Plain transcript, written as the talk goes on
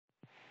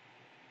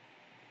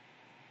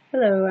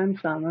Hello, I'm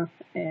Sama,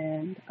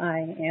 and I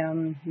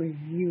am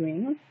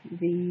reviewing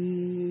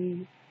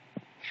the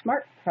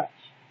Smart Crutch.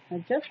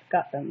 I just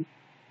got them.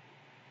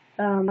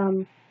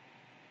 Um,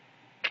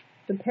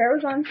 the pair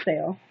was on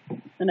sale,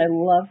 and I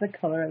love the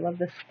color. I love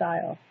the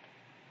style.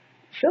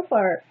 So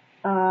far,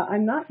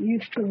 I'm not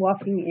used to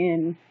walking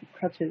in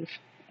crutches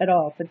at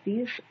all, but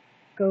these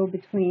go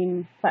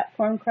between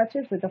platform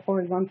crutches with a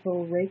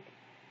horizontal rake,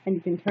 and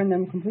you can turn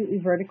them completely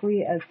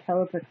vertically as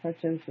caliper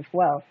crutches as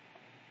well.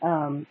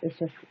 It's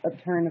just a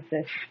turn of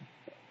this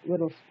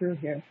little screw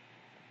here.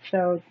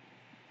 So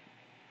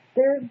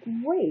they're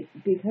great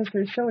because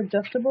they're so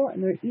adjustable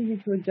and they're easy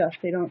to adjust.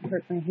 They don't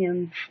hurt my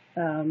hands,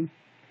 and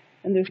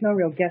there's no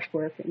real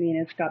guesswork. I mean,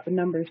 it's got the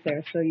numbers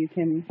there, so you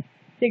can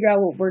figure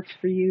out what works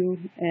for you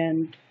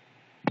and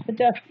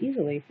adjust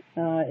easily.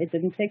 It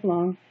didn't take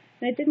long,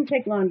 and it didn't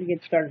take long to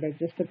get started. I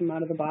just took them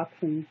out of the box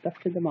and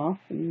dusted them off,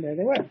 and there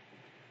they were.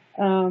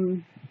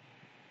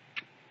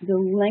 The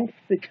length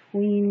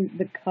between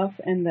the cuff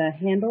and the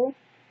handle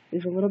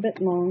is a little bit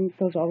long,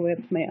 goes all the way up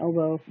to my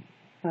elbow,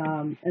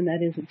 and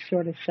that is its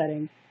shortest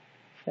setting.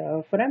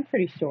 So, but I'm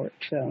pretty short,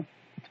 so.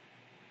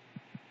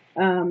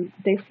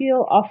 They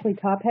feel awfully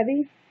top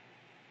heavy,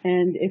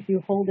 and if you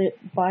hold it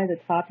by the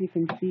top, you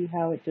can see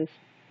how it just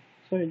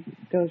sort of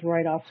goes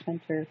right off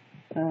center.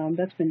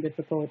 That's been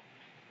difficult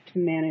to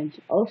manage.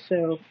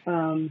 Also,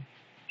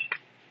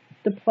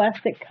 the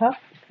plastic cuff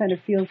kind of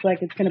feels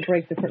like it's going to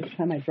break the first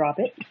time I drop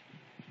it,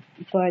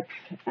 but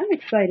I'm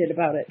excited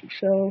about it.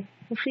 So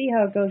we'll see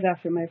how it goes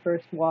after my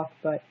first walk,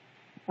 but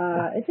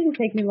it didn't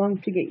take me long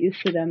to get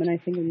used to them, and I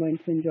think I'm going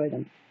to enjoy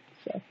them.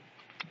 So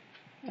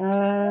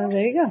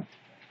there you go.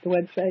 The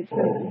website's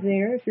right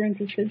there if you're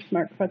interested,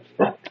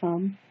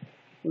 smartcrutches.com.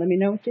 Let me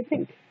know what you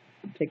think.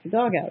 Take the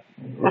dog out.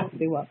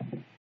 Be well.